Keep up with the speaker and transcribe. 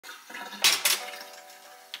Thank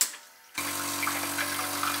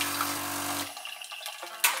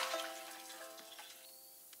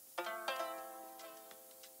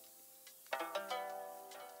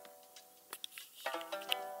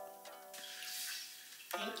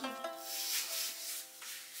you.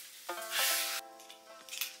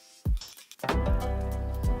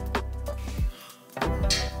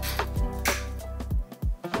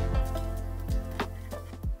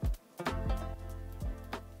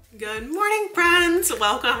 Good morning, friends.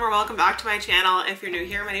 Welcome back to my channel. If you're new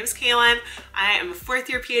here, my name is Kaelyn. I am a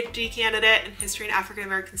fourth-year PhD candidate in History and African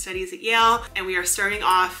American Studies at Yale, and we are starting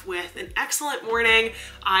off with an excellent morning.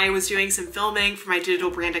 I was doing some filming for my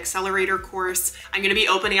Digital Brand Accelerator course. I'm gonna be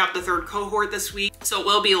opening up the third cohort this week, so it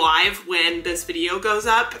will be live when this video goes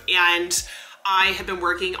up, and I have been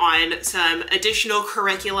working on some additional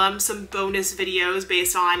curriculum, some bonus videos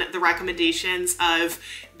based on the recommendations of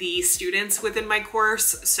the students within my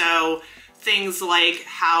course. So things like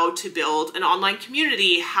how to build an online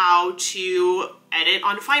community, how to edit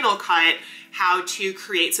on Final Cut, how to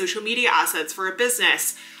create social media assets for a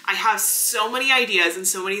business. I have so many ideas and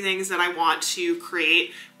so many things that I want to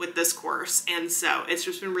create with this course, and so it's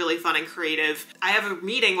just been really fun and creative. I have a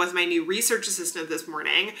meeting with my new research assistant this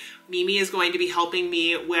morning. Mimi is going to be helping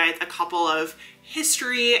me with a couple of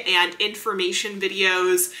history and information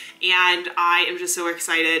videos, and I am just so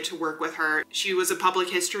excited to work with her. She was a public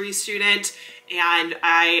history student, and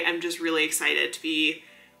I am just really excited to be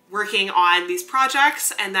working on these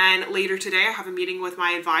projects. And then later today I have a meeting with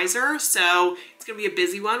my advisor, so it's gonna be a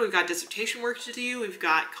busy one. We've got dissertation work to do, we've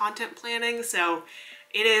got content planning, so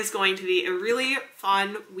it is going to be a really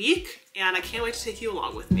fun week, and I can't wait to take you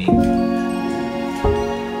along with me.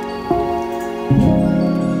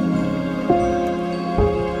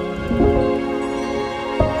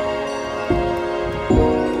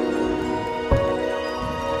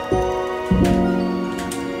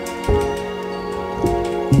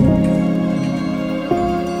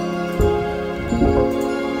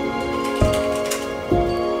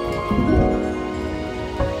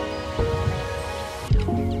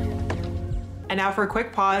 And now for a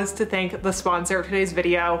quick pause to thank the sponsor of today's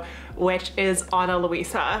video, which is Ana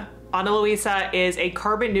Luisa. Ana Luisa is a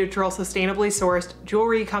carbon neutral, sustainably sourced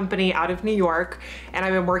jewelry company out of New York, and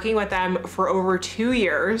I've been working with them for over 2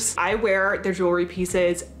 years. I wear their jewelry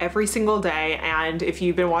pieces every single day, and if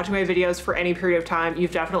you've been watching my videos for any period of time,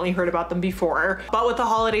 you've definitely heard about them before. But with the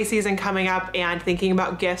holiday season coming up and thinking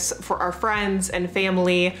about gifts for our friends and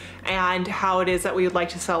family and how it is that we would like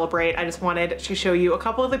to celebrate, I just wanted to show you a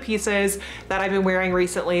couple of the pieces that I've been wearing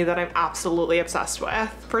recently that I'm absolutely obsessed with.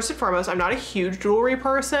 First and foremost, I'm not a huge jewelry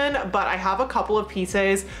person, but I have a couple of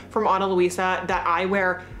pieces from Ana Luisa that I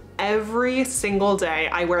wear every single day.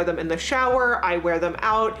 I wear them in the shower, I wear them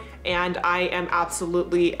out, and I am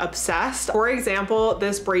absolutely obsessed. For example,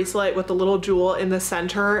 this bracelet with the little jewel in the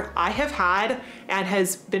center, I have had and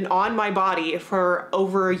has been on my body for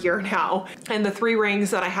over a year now. And the 3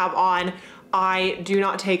 rings that I have on, I do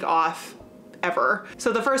not take off ever.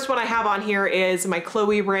 So the first one I have on here is my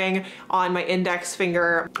Chloe ring on my index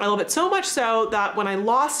finger. I love it so much so that when I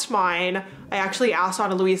lost mine, I actually asked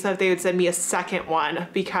Ana Luisa if they would send me a second one,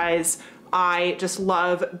 because I just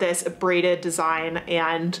love this braided design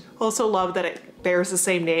and also love that it bears the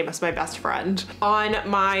same name as my best friend. On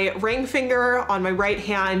my ring finger, on my right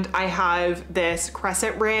hand, I have this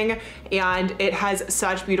crescent ring, and it has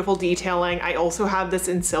such beautiful detailing. I also have this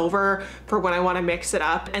in silver for when I want to mix it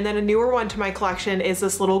up. And then a newer one to my collection is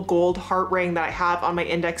this little gold heart ring that I have on my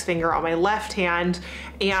index finger on my left hand,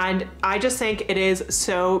 and I just think it is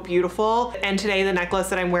so beautiful. And today the necklace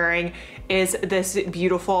that I'm wearing is this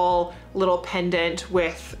beautiful little pendant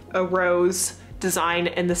with a rose design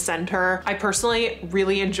in the center. I personally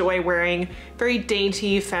really enjoy wearing very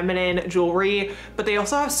dainty, feminine jewelry, but they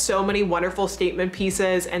also have so many wonderful statement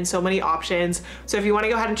pieces and so many options. So if you want to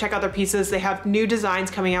go ahead and check out their pieces, they have new designs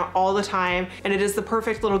coming out all the time, and it is the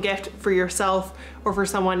perfect little gift for yourself or for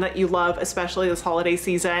someone that you love, especially this holiday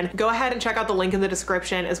season. Go ahead and check out the link in the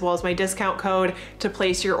description as well as my discount code to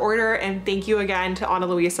place your order, and thank you again to Ana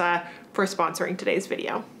Luisa for sponsoring today's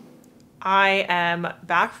video. I am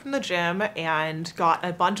back from the gym and got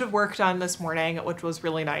a bunch of work done this morning, which was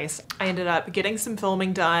really nice. I ended up getting some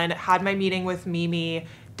filming done, had my meeting with Mimi,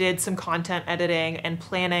 did some content editing and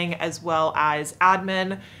planning as well as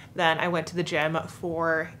admin. Then I went to the gym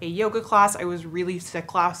for a yoga class. I was really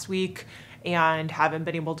sick last week and haven't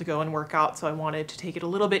been able to go and work out, so I wanted to take it a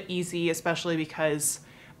little bit easy, especially because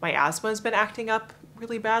my asthma has been acting up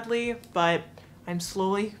really badly, but I'm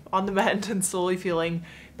slowly on the mend and slowly feeling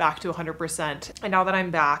back to 100%. And now that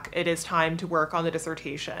I'm back, it is time to work on the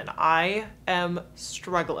dissertation. I am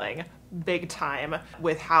struggling big time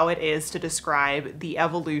with how it is to describe the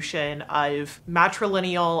evolution of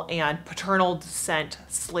matrilineal and paternal descent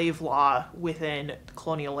slave law within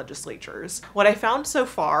colonial legislatures. What I found so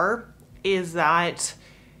far is that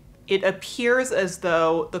it appears as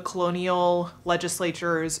though the colonial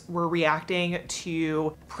legislatures were reacting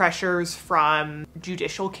to pressures from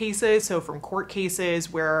judicial cases, so from court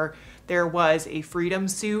cases where there was a freedom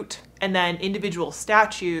suit, and then individual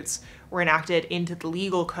statutes were enacted into the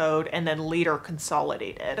legal code and then later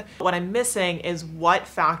consolidated. What I'm missing is what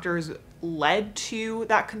factors led to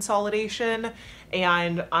that consolidation,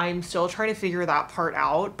 and I'm still trying to figure that part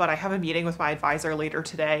out, but I have a meeting with my advisor later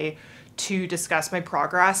today to discuss my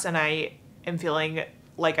progress, and I am feeling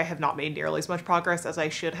like I have not made nearly as much progress as I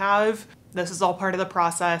should have. This is all part of the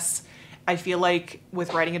process. I feel like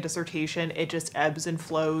with writing a dissertation, it just ebbs and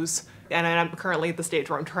flows, and I'm currently at the stage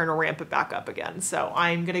where I'm trying to ramp it back up again. So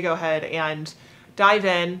I'm gonna go ahead and dive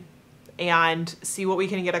in and see what we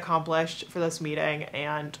can get accomplished for this meeting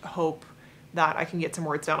and hope that I can get some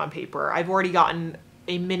words down on paper. I've already gotten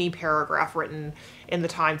a mini paragraph written in the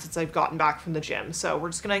time since I've gotten back from the gym. So we're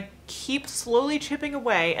just gonna keep slowly chipping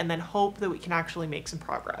away and then hope that we can actually make some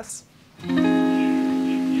progress.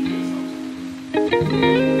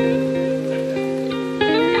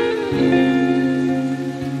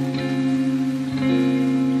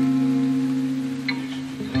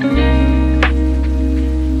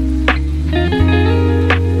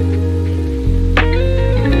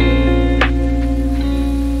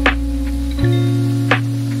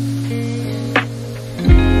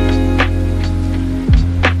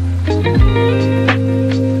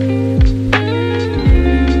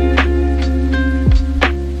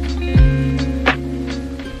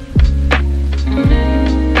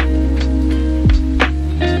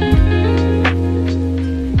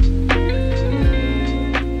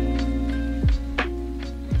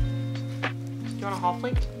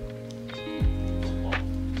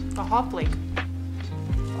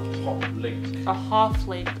 A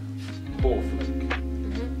hawflake. Hawflake.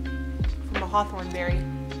 From the hawthorn berry.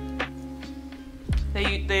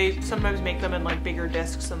 They sometimes make them in like bigger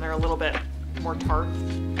discs and they're a little bit more tart,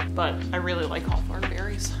 but I really like hawthorn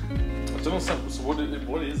berries. I don't understand. So what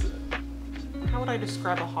is it? How would I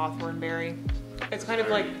describe a hawthorn berry? It's kind of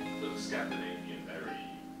like the Scandinavian berry.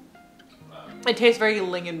 It tastes very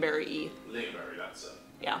lingonberry-y. Lingonberry, that's it.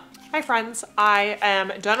 Yeah. Hi friends, I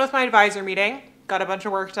am done with my advisor meeting. Got a bunch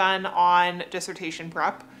of work done on dissertation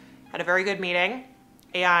prep. Had a very good meeting,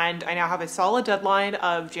 and I now have a solid deadline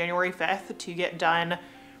of January 5th to get done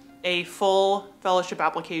a full fellowship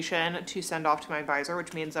application to send off to my advisor,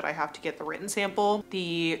 which means that I have to get the written sample,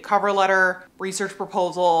 the cover letter, research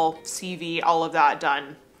proposal, CV, all of that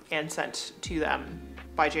done and sent to them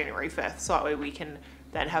by January 5th. So that way we can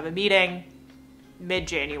then have a meeting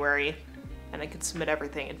mid-January and I can submit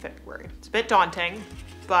everything in February. It's a bit daunting,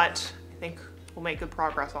 but I think we'll make good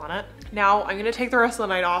progress on it. Now I'm gonna take the rest of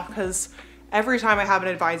the night off because every time I have an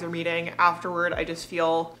advisor meeting afterward, I just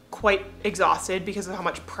feel quite exhausted because of how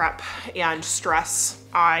much prep and stress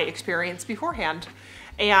I experienced beforehand.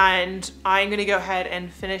 And I'm gonna go ahead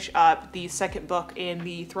and finish up the second book in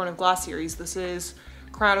the Throne of Glass series. This is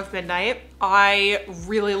Crown of Midnight. I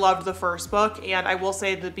really loved the first book, and I will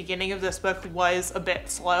say the beginning of this book was a bit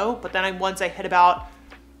slow, but then once I hit about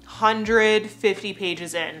 150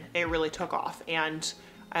 pages in, it really took off, and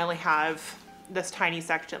I only have this tiny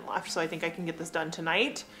section left, so I think I can get this done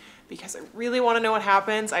tonight because I really want to know what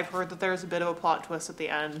happens. I've heard that there's a bit of a plot twist at the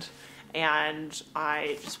end, and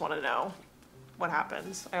I just want to know what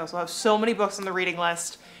happens. I also have so many books on the reading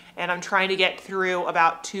list, and I'm trying to get through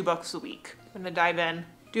about 2 books a week. I'm gonna dive in,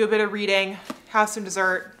 do a bit of reading, have some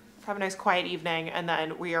dessert, have a nice quiet evening, and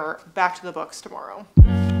then we are back to the books tomorrow.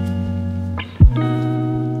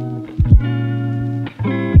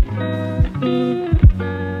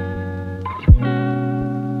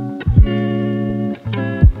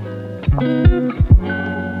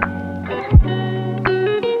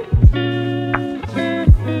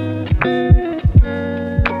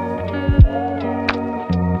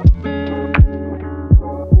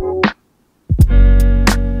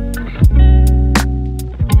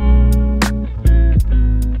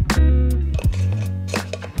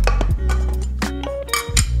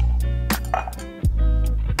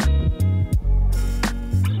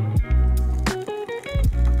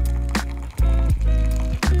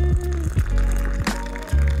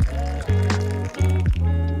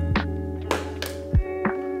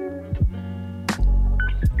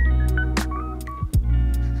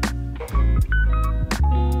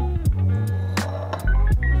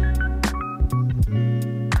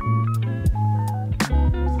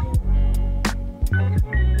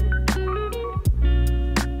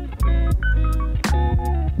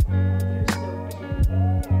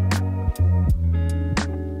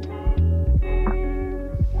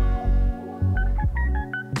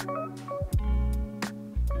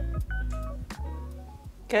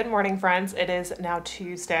 Good morning, friends. It is now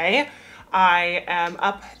Tuesday. I am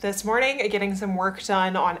up this morning getting some work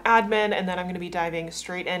done on admin, and then I'm going to be diving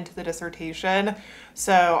straight into the dissertation.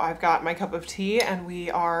 So I've got my cup of tea and we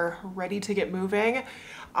are ready to get moving.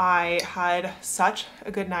 I had such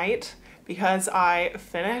a good night because I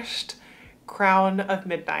finished Crown of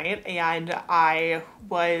Midnight and I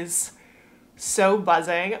was so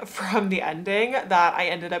buzzing from the ending that I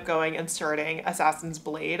ended up going and starting Assassin's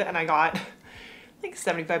Blade, and I got like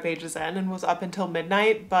 75 pages in and was up until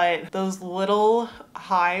midnight. But those little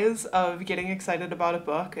highs of getting excited about a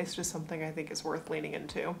book is just something I think is worth leaning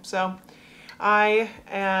into. So I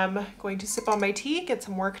am going to sip on my tea, get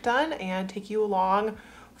some work done, and take you along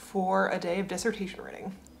for a day of dissertation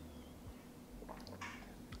writing.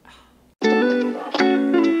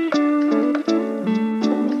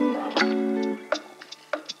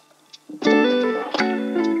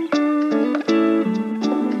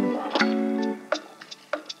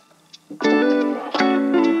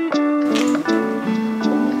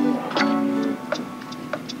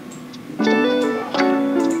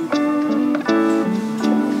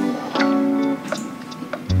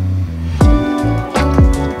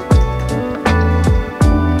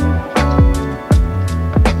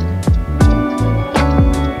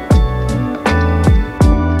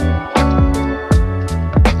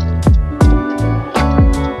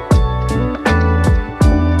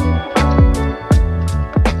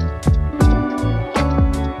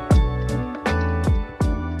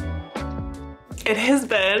 It has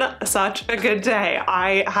been such a good day.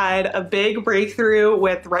 I had a big breakthrough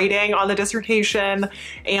with writing on the dissertation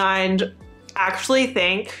and actually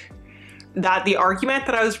think that the argument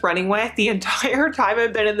that I was running with the entire time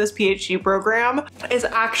I've been in this PhD program is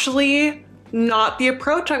actually not the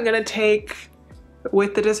approach I'm gonna take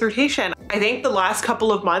with the dissertation. I think the last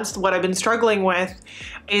couple of months, what I've been struggling with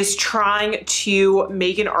is trying to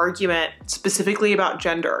make an argument specifically about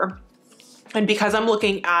gender. And because I'm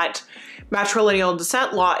looking at matrilineal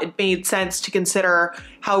descent law, it made sense to consider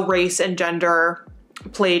how race and gender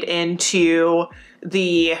played into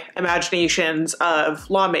the imaginations of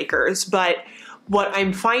lawmakers. But what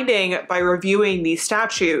I'm finding by reviewing these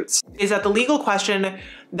statutes is that the legal question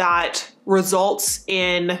that results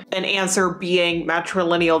in an answer being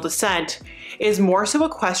matrilineal descent is more so a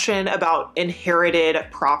question about inherited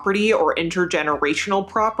property or intergenerational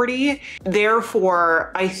property.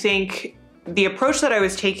 Therefore, I think the approach that I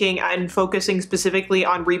was taking and focusing specifically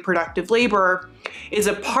on reproductive labor is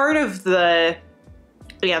a part of the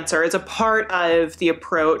answer, is a part of the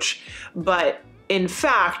approach. But in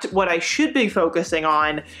fact, what I should be focusing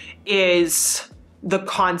on is the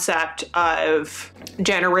concept of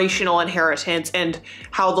generational inheritance and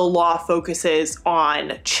how the law focuses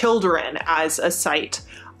on children as a site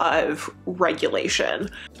of regulation.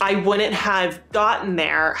 I wouldn't have gotten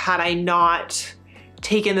there had I not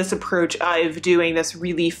taken this approach of doing this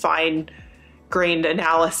really fine-grained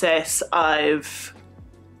analysis of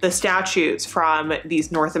the statutes from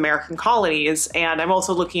these North American colonies. And I'm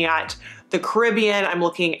also looking at the Caribbean, I'm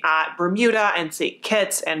looking at Bermuda and St.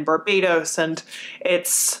 Kitts and Barbados, and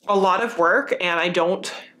it's a lot of work, and I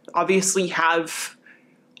don't obviously have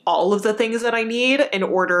all of the things that I need in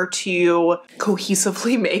order to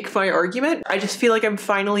cohesively make my argument. I just feel like I'm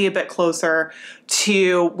finally a bit closer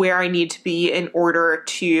to where I need to be in order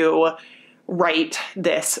to write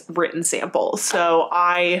this written sample. So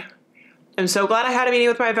I am so glad I had a meeting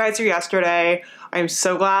with my advisor yesterday. I'm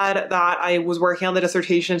so glad that I was working on the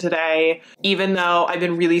dissertation today, even though I've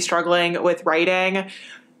been really struggling with writing,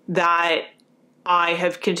 that I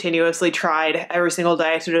have continuously tried every single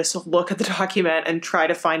day to just look at the document and try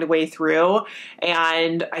to find a way through.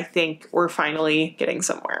 And I think we're finally getting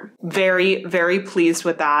somewhere. Very, very pleased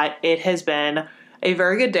with that. It has been a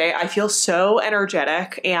very good day. I feel so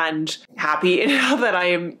energetic and happy now that I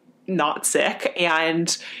am not sick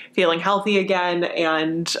and feeling healthy again.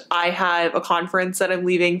 And I have a conference that I'm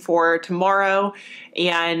leaving for tomorrow,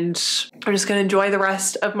 and I'm just gonna enjoy the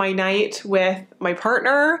rest of my night with my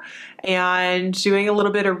partner and doing a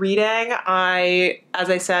little bit of reading. As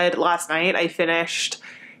I said last night, I finished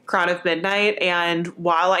Crown of Midnight, and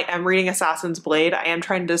while I am reading Assassin's Blade, I am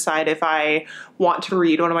trying to decide if I want to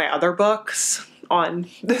read one of my other books on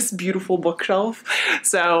this beautiful bookshelf.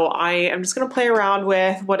 So I am just gonna play around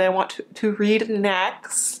with what I want to read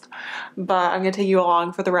next, but I'm gonna take you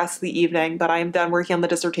along for the rest of the evening. But I am done working on the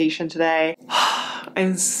dissertation today.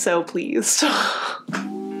 I'm so pleased.